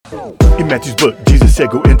In Matthew's book, Jesus said,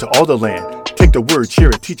 go into all the land. Take the word, share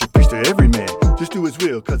it, teach it, preach to every man. Just do his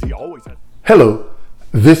will, because he always has. Hello,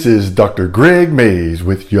 this is Dr. Greg Mays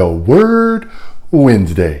with your Word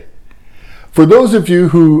Wednesday. For those of you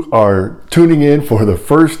who are tuning in for the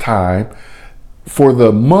first time, for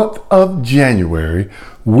the month of January,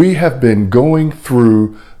 we have been going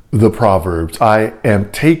through the Proverbs. I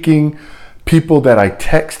am taking people that I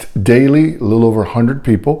text daily, a little over 100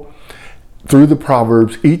 people, through the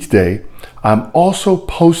Proverbs each day. I'm also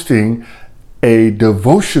posting a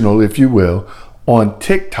devotional, if you will, on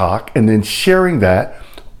TikTok, and then sharing that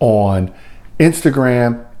on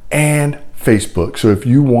Instagram and Facebook. So if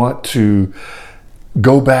you want to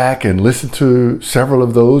go back and listen to several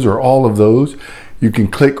of those or all of those, you can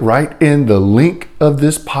click right in the link of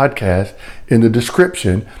this podcast in the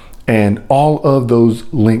description, and all of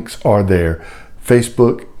those links are there.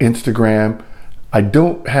 Facebook, Instagram. I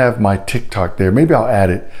don't have my TikTok there. Maybe I'll add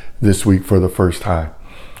it this week for the first time.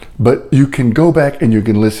 But you can go back and you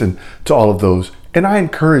can listen to all of those. And I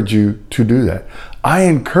encourage you to do that. I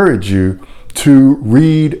encourage you to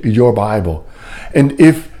read your Bible. And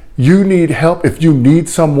if you need help, if you need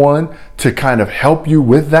someone to kind of help you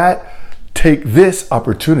with that, take this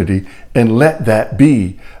opportunity and let that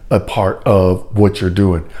be a part of what you're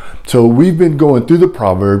doing. So we've been going through the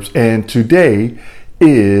Proverbs, and today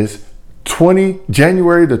is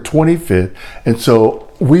January the 25th. And so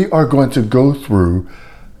we are going to go through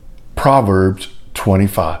Proverbs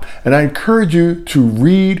 25. And I encourage you to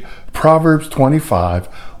read Proverbs 25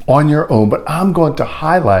 on your own, but I'm going to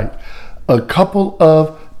highlight a couple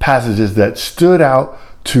of passages that stood out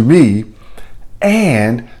to me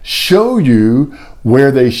and show you where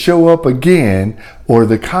they show up again, or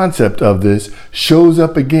the concept of this shows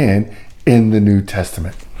up again in the New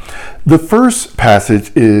Testament. The first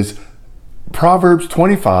passage is Proverbs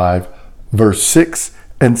 25, verse 6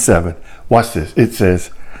 and 7. Watch this. It says,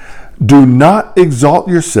 "Do not exalt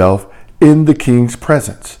yourself in the king's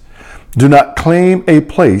presence. Do not claim a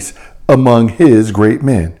place among his great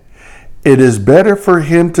men. It is better for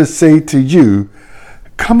him to say to you,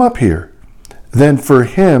 'Come up here,' than for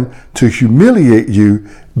him to humiliate you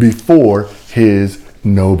before his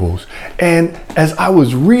nobles." And as I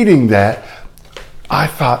was reading that, I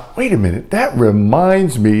thought, wait a minute, that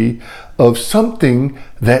reminds me of something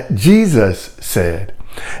that Jesus said.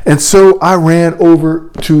 And so I ran over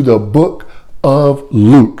to the book of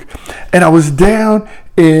Luke, and I was down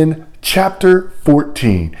in chapter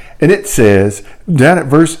 14, and it says, down at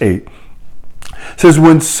verse 8, says,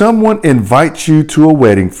 "When someone invites you to a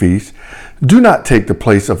wedding feast, do not take the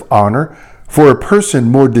place of honor, for a person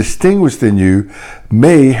more distinguished than you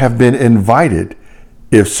may have been invited.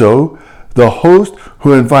 If so, the host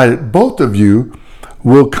who invited both of you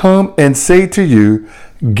will come and say to you,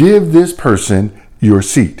 'Give this person your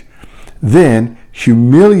seat.' Then,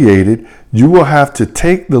 humiliated, you will have to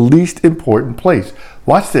take the least important place."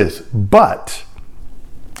 Watch this. "But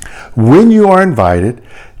when you are invited,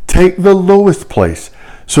 take the lowest place,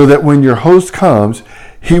 so that when your host comes,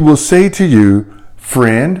 he will say to you,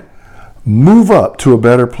 'Friend, move up to a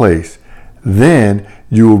better place.' Then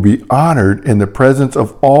you will be honored in the presence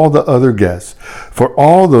of all the other guests. For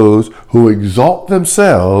all those who exalt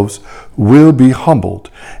themselves will be humbled,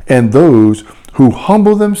 and those who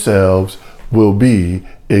humble themselves will be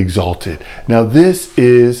exalted." Now, this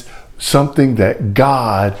is something that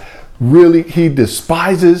God really, he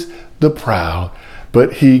despises the proud,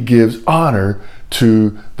 but he gives honor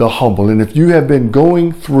to the humble. And if you have been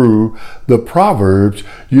going through the Proverbs,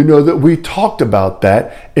 you know that we talked about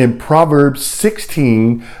that in Proverbs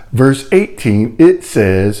 16, verse 18. It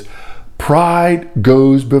says, "Pride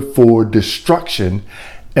goes before destruction,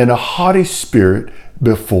 and a haughty spirit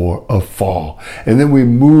before a fall." And then we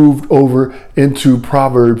moved over into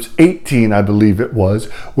Proverbs 18, I believe it was,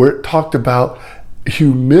 where it talked about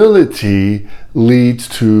humility leads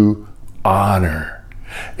to honor.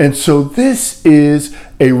 And so this is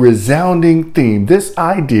a resounding theme, this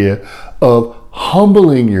idea of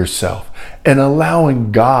humbling yourself and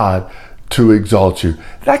allowing God to exalt you.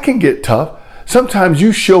 That can get tough. Sometimes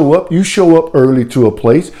you show up early to a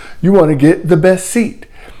place, you want to get the best seat.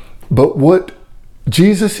 But what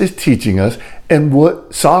Jesus is teaching us, and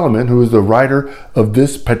what Solomon, who is the writer of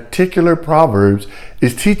this particular Proverbs,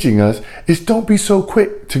 is teaching us, is don't be so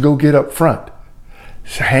quick to go get up front.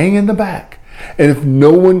 Hang in the back. And if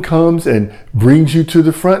no one comes and brings you to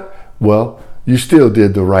the front, well, you still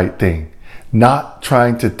did the right thing. Not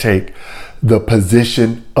trying to take the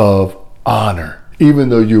position of honor, even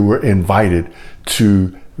though you were invited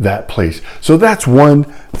to that place. So that's one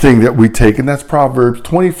thing that we take, and that's Proverbs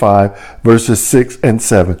 25, verses 6 and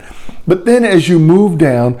 7. But then as you move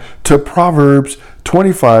down to Proverbs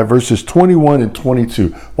 25, verses 21 and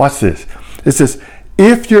 22, watch this. It says,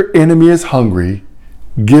 if your enemy is hungry,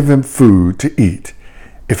 give him food to eat.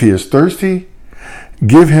 If he is thirsty,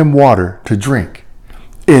 give him water to drink.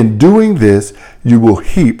 In doing this, you will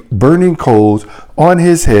heap burning coals on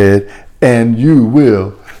his head, and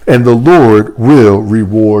the Lord will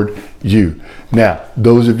reward you. Now,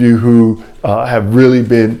 those of you who have really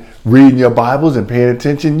been reading your Bibles and paying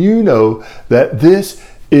attention, you know that this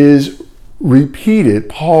is repeated.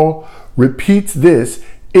 Paul repeats this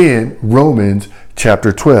in Romans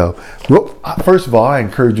chapter 12. First of all, I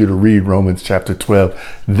encourage you to read Romans chapter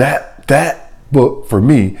 12. That book for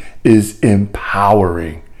me is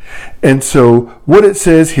empowering. And so what it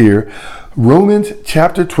says here, Romans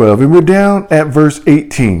chapter 12, and we're down at verse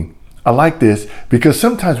 18. I like this because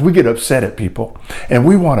sometimes we get upset at people and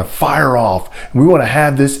we want to fire off and we want to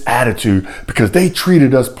have this attitude because they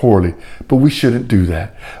treated us poorly, but we shouldn't do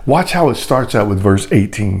that. Watch how it starts out with verse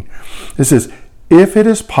 18. It says, if it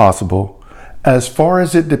is possible, as far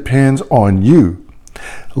as it depends on you,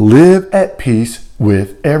 live at peace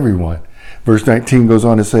with everyone. Verse 19 goes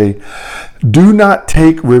on to say, do not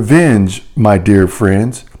take revenge, my dear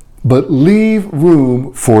friends, but leave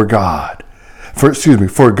room for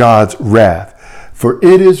for God's wrath. For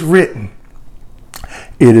it is written,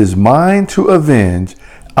 it is mine to avenge,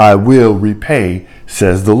 I will repay,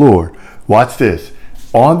 says the Lord. Watch this.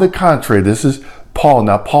 On the contrary, this is Paul.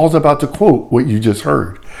 Now, Paul's about to quote what you just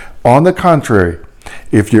heard. On the contrary,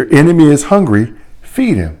 if your enemy is hungry,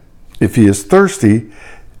 feed him. If he is thirsty,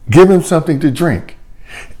 give him something to drink.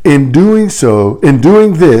 In doing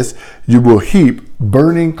this, you will heap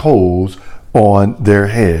burning coals on their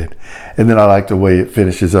head. And then I like the way it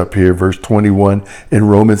finishes up here. Verse 21 in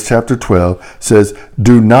Romans chapter 12 says,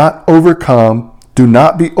 do not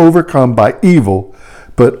be overcome by evil,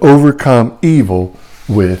 but overcome evil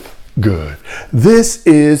with good. This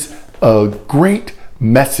is a great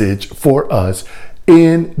message for us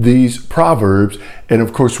in these Proverbs. And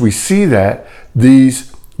of course, we see that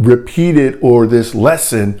this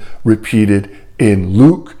lesson repeated in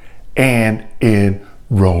Luke and in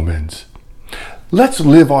Romans. Let's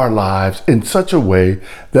live our lives in such a way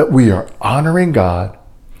that we are honoring God,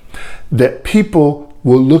 that people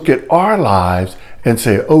will look at our lives and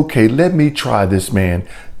say, okay, let me try this man,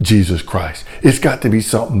 Jesus Christ. It's got to be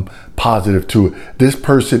something positive to it. This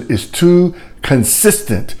person is too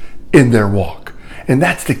consistent in their walk. And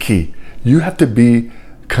that's the key. You have to be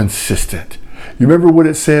consistent. You remember what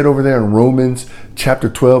it said over there in Romans chapter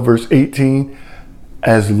 12, verse 18?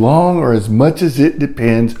 As long or as much as it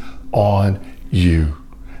depends on you.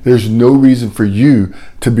 There's no reason for you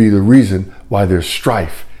to be the reason why there's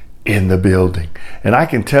strife in the building. And I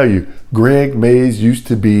can tell you, Greg Mays used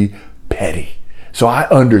to be petty. So I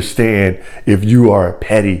understand if you are a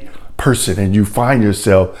petty person and you find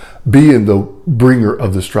yourself being the bringer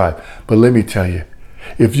of the strife. But let me tell you,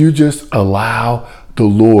 if you just allow the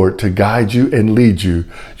Lord to guide you and lead you,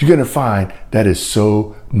 you're going to find that is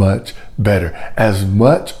so much better. As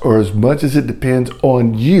much as it depends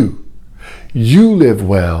on you, you live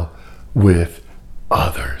well with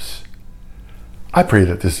others. I pray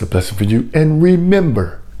that this is a blessing for you. And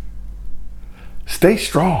remember, stay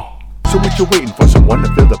strong. So what you waiting for? Someone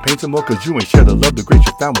to feel the pain some more? Cause you ain't share the love, the grace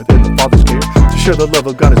you found within the Father's care. To share the love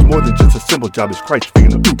of God is more than just a simple job. It's Christ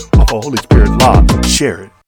speaking the off a Holy Spirit law. Share it.